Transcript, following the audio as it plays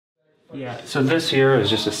Yeah, so this here is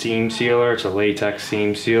just a seam sealer. It's a latex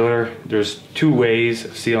seam sealer. There's two ways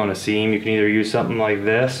of sealing a seam. You can either use something like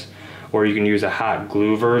this, or you can use a hot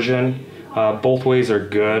glue version. Both ways are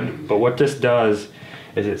good, but what this does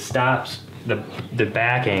is it stops the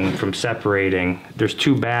backing from separating. There's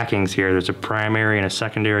two backings here. There's a primary and a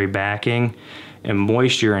secondary backing, and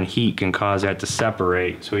moisture and heat can cause that to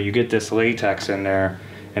separate. So you get this latex in there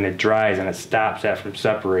and it dries and it stops that from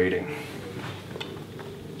separating.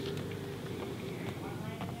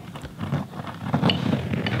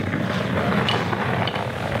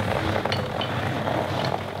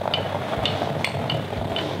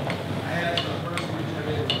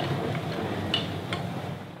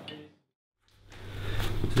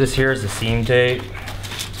 This here is the seam tape.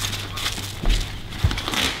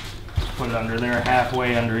 Put it under there,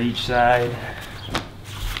 halfway under each side.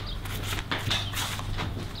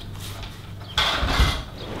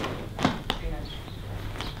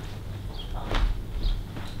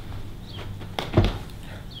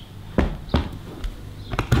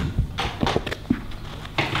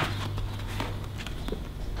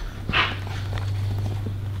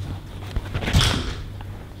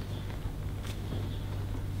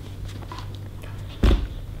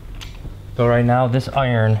 So right now this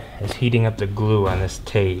iron is heating up the glue on this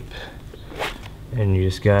tape, and you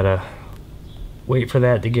just gotta wait for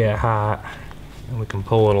that to get hot and we can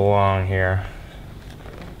pull it along here.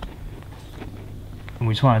 And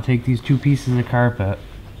we just want to take these two pieces of carpet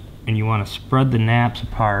and you want to spread the naps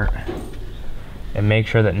apart and make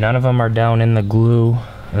sure that none of them are down in the glue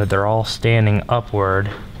and that they're all standing upward.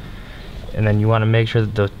 And then you want to make sure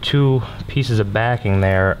that the two pieces of backing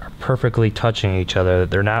there are perfectly touching each other, that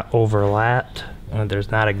they're not overlapped, and that there's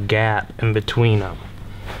not a gap in between them.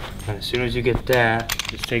 And as soon as you get that,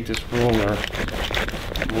 just take this roller,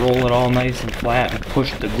 roll it all nice and flat, and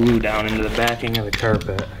push the glue down into the backing of the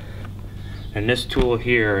carpet. And this tool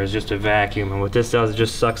here is just a vacuum, and what this does is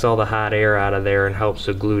just sucks all the hot air out of there and helps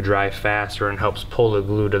the glue dry faster and helps pull the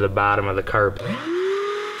glue to the bottom of the carpet.